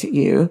criticize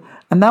you.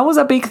 And that was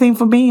a big thing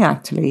for me,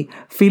 actually,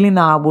 feeling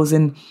that I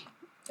wasn't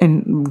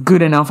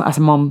good enough as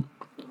a mom,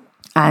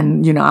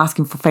 and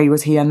asking for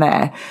favors here and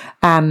there.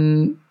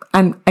 And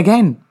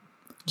again,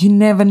 you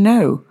never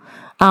know.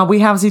 We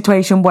have a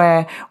situation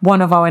where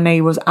one of our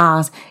neighbors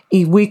asked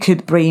if we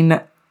could bring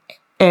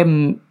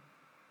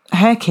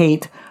her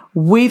kid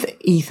with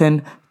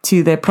Ethan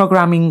to the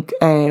programming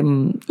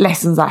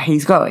lessons that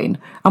he's going.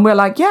 And we're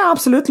like, yeah,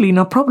 absolutely,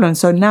 no problem.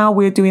 So now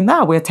we're doing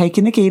that. We're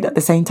taking the kid at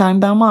the same time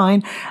than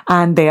mine,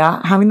 and they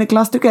are having the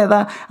class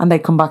together, and they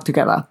come back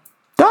together.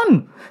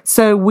 Done.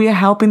 So we're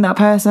helping that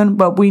person,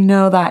 but we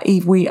know that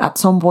if we at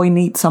some point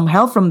need some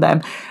help from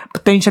them,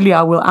 potentially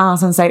I will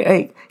ask and say,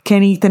 hey,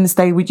 can Ethan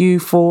stay with you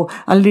for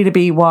a little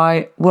bit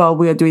while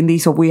we are doing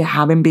this, or we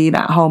haven't been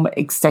at home,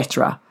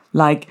 etc.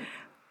 Like,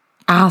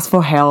 ask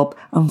for help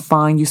and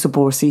find your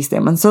support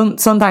system. And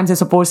sometimes the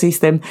support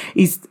system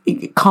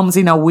it comes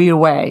in a weird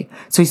way,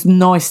 so it's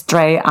not as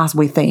straight as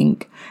we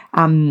think.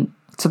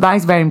 So that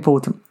is very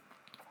important.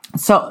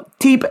 So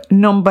tip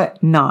number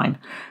 9,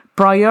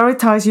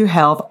 prioritize your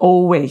health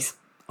always.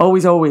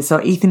 Always. So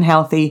eating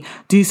healthy,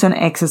 do some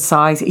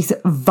exercise is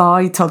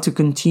vital to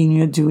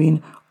continue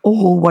doing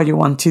all what you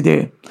want to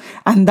do.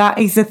 And that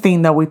is the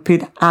thing that we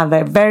put at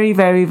the very,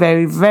 very,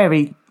 very,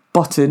 very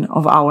bottom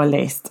of our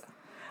list.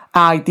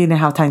 I didn't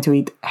have time to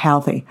eat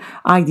healthy.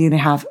 I didn't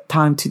have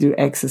time to do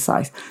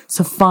exercise.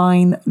 So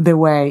find the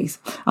ways.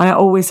 And I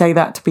always say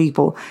that to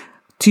people.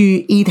 To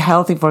eat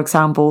healthy, for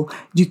example,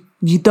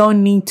 you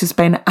don't need to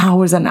spend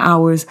hours and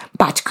hours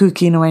batch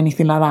cooking or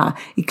anything like that.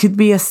 It could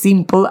be as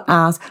simple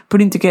as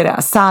putting together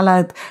a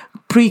salad,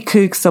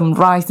 pre-cook some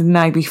rice the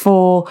night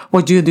before,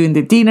 what you're doing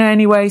the dinner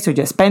anyway, so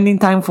you're spending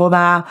time for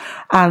that.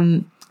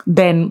 And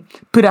then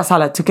put a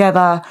salad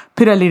together,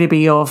 put a little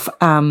bit of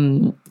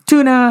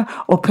tuna,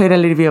 or put a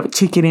little bit of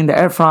chicken in the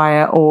air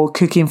fryer, or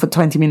cooking for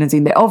 20 minutes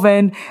in the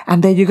oven,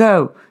 and there you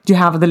go. You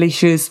have a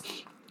delicious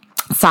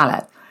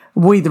salad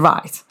with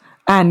rice.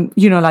 And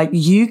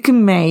you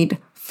can make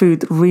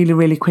food really,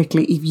 really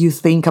quickly if you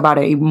think about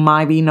it. It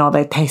might be not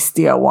the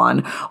tastier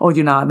one or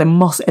the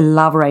most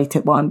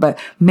elaborated one, but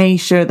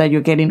make sure that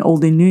you're getting all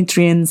the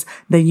nutrients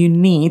that you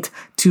need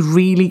to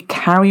really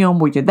carry on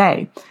with your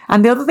day.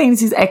 And the other thing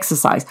is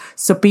exercise.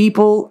 So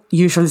people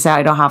usually say,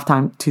 I don't have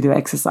time to do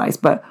exercise,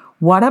 but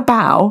what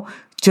about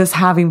just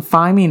having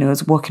 5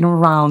 minutes walking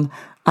around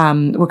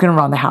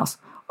the house?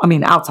 I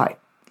mean, outside,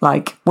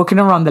 like walking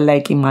around the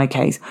lake in my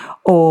case,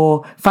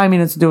 or 5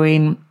 minutes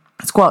doing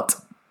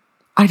squats.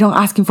 I don't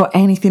asking for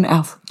anything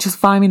else. Just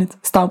 5 minutes.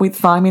 Start with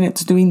 5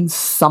 minutes doing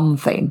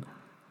something,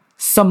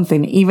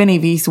 even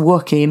if it's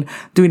walking,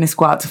 doing a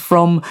squat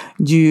from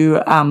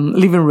your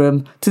living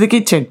room to the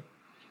kitchen,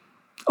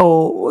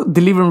 or the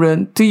living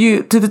room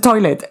to the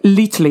toilet.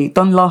 Literally,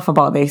 don't laugh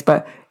about this,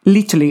 but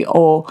literally,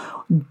 or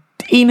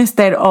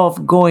instead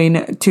of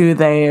going to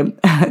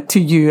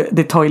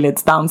the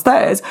toilets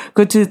downstairs,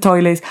 go to the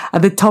toilets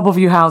at the top of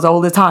your house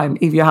all the time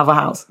if you have a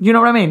house. You know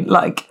what I mean?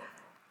 Like,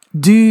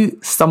 Do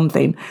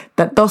something.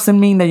 That doesn't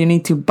mean that you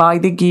need to buy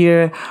the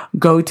gear,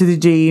 go to the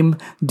gym,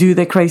 do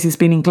the crazy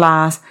spinning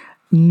class.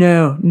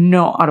 No,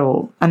 not at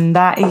all. And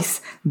that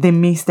is the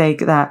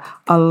mistake that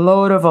a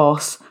lot of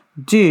us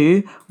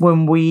do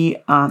when we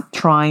are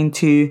trying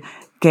to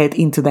get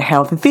into the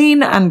healthy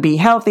thing and be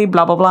healthy,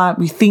 blah, blah, blah.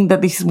 We think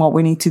that this is what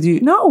we need to do.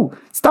 No,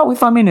 start with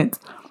 5 minutes.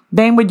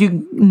 Then when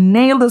you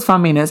nail those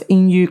 5 minutes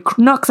in your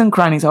nooks and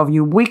crannies of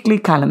your weekly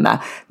calendar,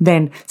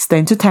 then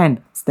extend to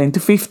 10, extend to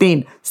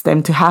 15,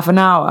 extend to half an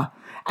hour,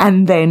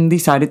 and then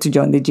decided to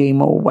join the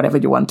gym or whatever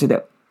you want to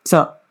do.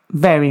 So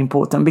very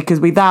important, because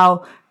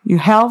without your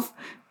health,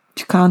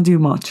 you can't do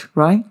much,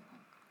 right?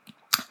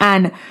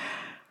 And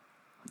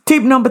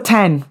tip number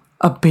 10,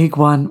 a big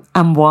one,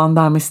 and one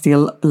that I'm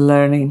still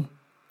learning.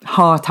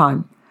 Hard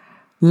time.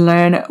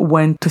 Learn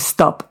when to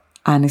stop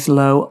and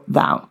slow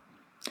down.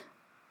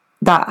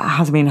 That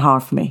has been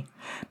hard for me,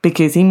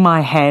 because in my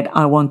head,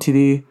 I want to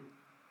do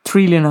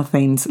trillion of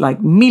things,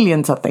 like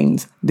millions of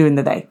things during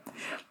the day,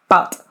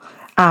 but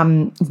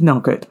it's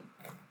not good.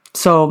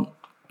 So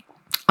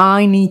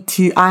I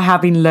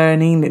have been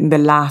learning in the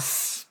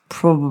last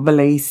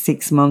probably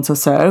 6 months or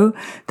so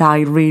that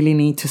I really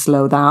need to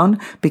slow down,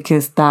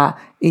 because that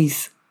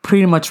is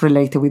pretty much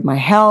related with my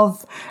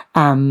health,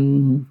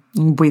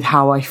 with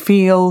how I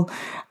feel,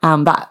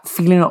 that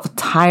feeling of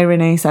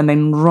tiredness, and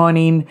then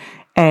running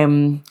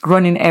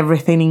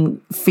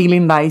everything,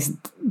 feeling that is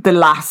the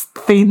last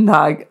thing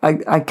that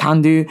I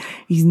can do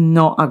is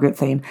not a good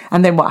thing.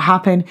 And then what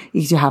happened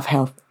is you have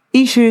health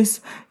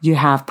issues, you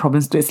have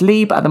problems to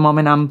sleep. At the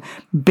moment, I'm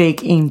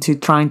big into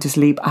trying to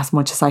sleep as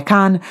much as I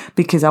can,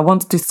 because I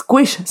wanted to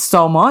squish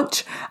so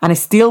much, and I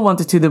still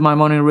wanted to do my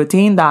morning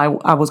routine that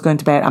I was going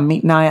to bed at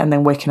midnight and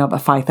then waking up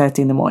at 5:30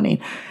 in the morning.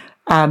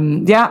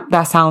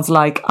 That sounds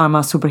like I'm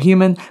a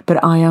superhuman,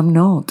 but I am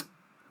not.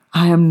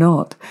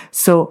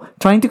 So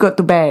trying to go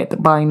to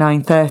bed by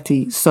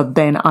 9:30 so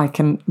then I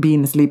can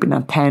be sleeping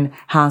at 10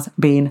 has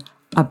been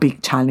a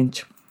big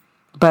challenge.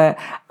 But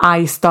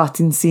I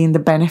started seeing the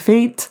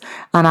benefit,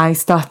 and I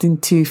starting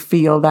to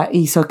feel that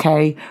it's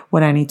okay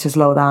when I need to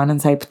slow down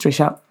and say,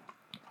 Patricia,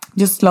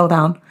 just slow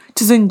down.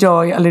 Just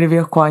enjoy a little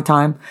bit of quiet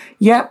time.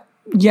 Yeah,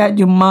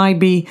 you might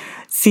be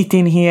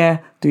sitting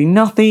here doing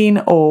nothing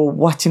or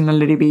watching a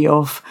little bit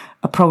of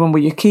a program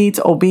with your kids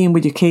or being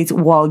with your kids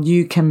while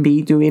you can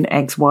be doing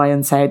X, Y,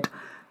 and Z.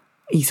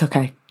 It's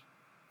okay.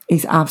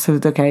 It's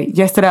absolutely okay.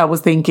 Yesterday I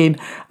was thinking,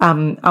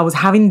 I was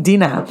having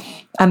dinner,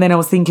 and then I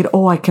was thinking,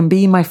 I can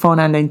be in my phone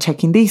and then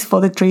checking this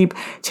for the trip,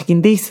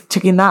 checking this,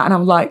 checking that. And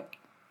I'm like,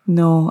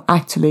 no,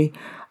 actually,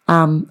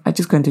 I'm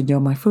just going to enjoy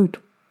my food.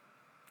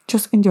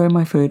 Just enjoy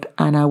my food,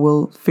 and I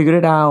will figure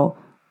it out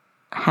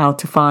how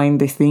to find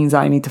these things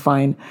I need to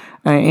find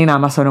in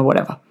Amazon or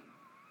whatever.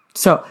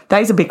 So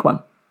that is a big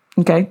one.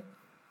 Okay.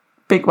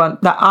 Big one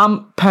that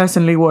I'm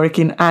personally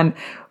working and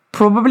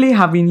probably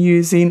have been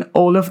using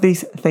all of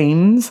these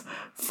things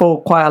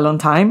for quite a long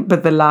time.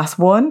 But the last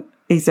one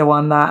is the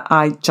one that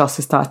I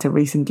just started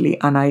recently,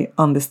 and I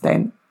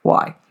understand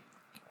why.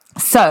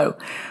 So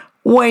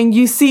when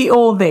you see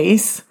all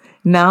this,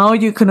 now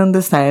you can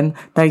understand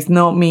that it's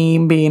not me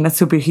being a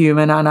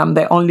superhuman and I'm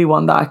the only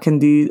one that I can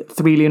do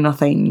 3 trillion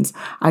things.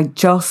 I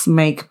just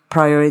make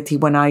priority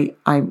when I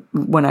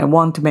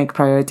want to make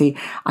priority.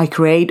 I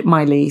create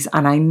my list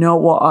and I know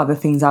what other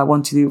things I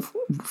want to do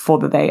for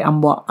the day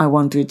and what I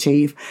want to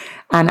achieve.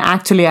 And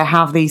actually I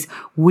have this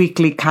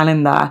weekly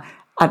calendar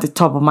at the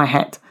top of my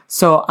head.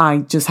 So I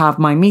just have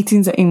my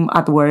meetings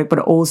at work, but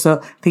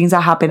also things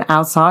that happen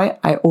outside,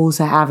 I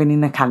also have it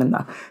in a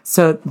calendar.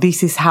 So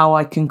this is how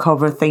I can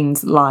cover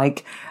things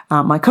like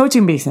my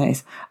coaching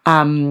business,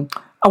 a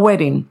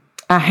wedding,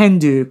 a hen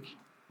do,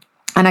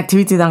 an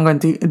activity that I'm going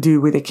to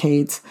do with the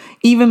kids,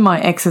 even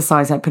my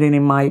exercise, I put it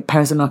in my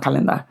personal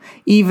calendar,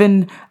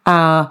 even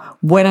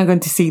when I'm going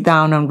to sit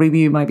down and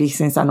review my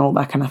business and all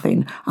that kind of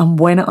thing, and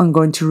when I'm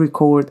going to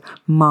record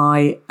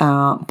my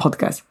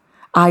podcast.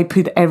 I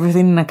put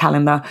everything in a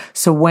calendar.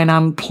 So when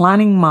I'm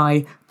planning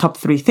my top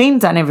 3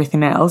 things and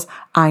everything else,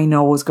 I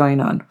know what's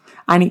going on.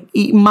 And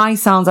it might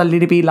sound a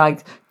little bit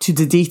like to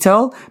the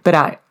detail, but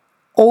I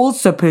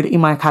also put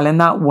in my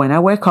calendar when I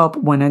wake up,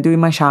 when I do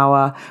my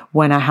shower,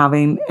 when I'm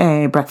having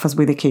breakfast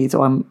with the kids,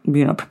 or I'm,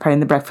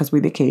 preparing the breakfast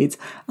with the kids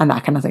and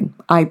that kind of thing.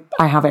 I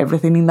have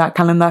everything in that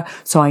calendar.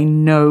 So I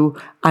know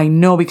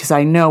because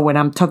I know when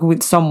I'm talking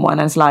with someone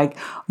and it's like,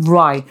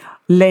 right,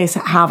 let's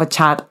have a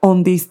chat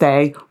on this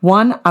day.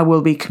 1, I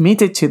will be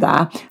committed to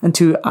that, and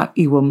 2, I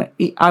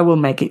will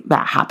make it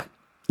that happen.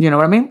 You know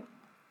what I mean?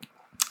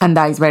 And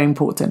that is very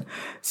important.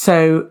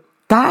 So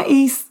that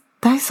is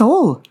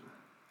all.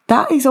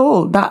 That is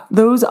all.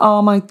 Those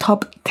are my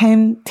top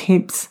 10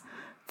 tips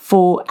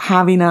for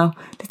having a,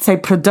 let's say,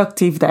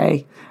 productive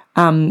day,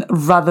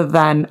 rather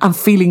than I'm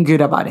feeling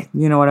good about it.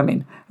 You know what I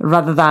mean?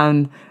 Rather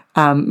than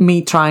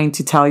me trying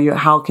to tell you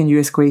how can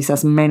you squeeze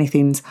as many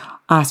things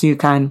as you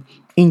can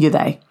in your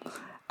day.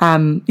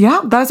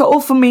 That's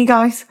all for me,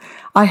 guys.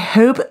 I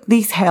hope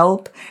this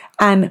helped.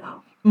 And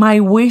my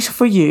wish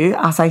for you,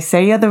 as I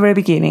say at the very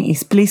beginning,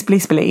 is please,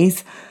 please,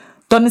 please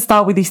don't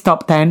start with this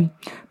top 10.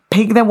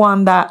 Pick the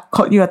one that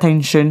caught your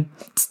attention,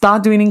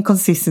 start doing it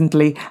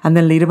consistently, and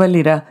then little by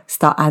little,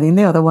 start adding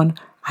the other one,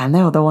 and the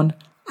other one,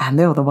 and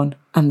the other one,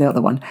 and the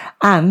other one.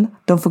 And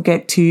don't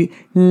forget to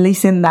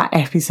listen that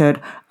episode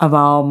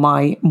about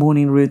my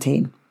morning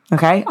routine.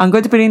 Okay, I'm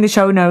going to put it in the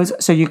show notes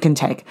so you can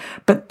check.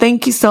 But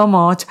thank you so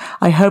much.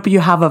 I hope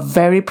you have a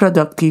very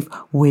productive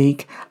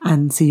week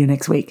and see you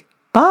next week.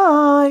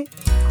 Bye.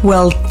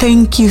 Well,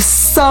 thank you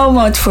so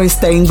much for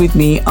staying with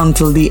me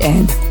until the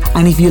end.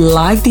 And if you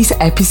like this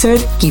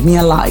episode, give me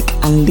a like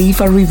and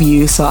leave a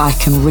review so I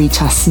can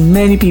reach as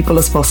many people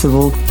as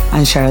possible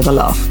and share the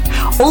love.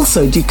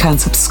 Also, you can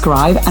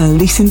subscribe and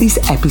listen to this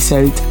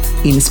episode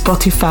in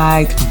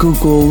Spotify,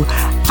 Google,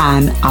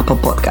 and Apple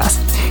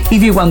Podcasts.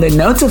 If you want the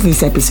notes of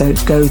this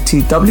episode, go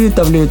to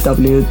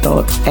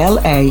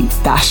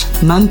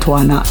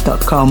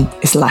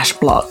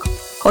www.la-mantuana.com/blog.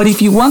 Or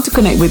if you want to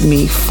connect with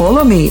me,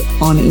 follow me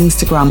on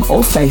Instagram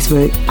or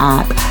Facebook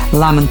at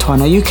La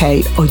Mantuana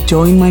UK, or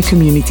join my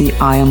community,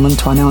 I Am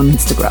Mantuana, on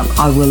Instagram.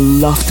 I will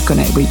love to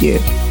connect with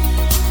you.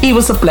 It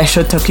was a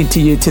pleasure talking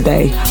to you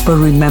today, but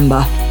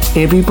remember,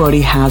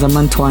 everybody has a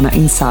Mantuana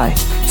inside.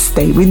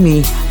 Stay with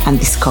me and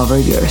discover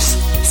yours.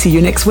 See you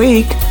next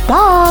week.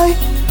 Bye.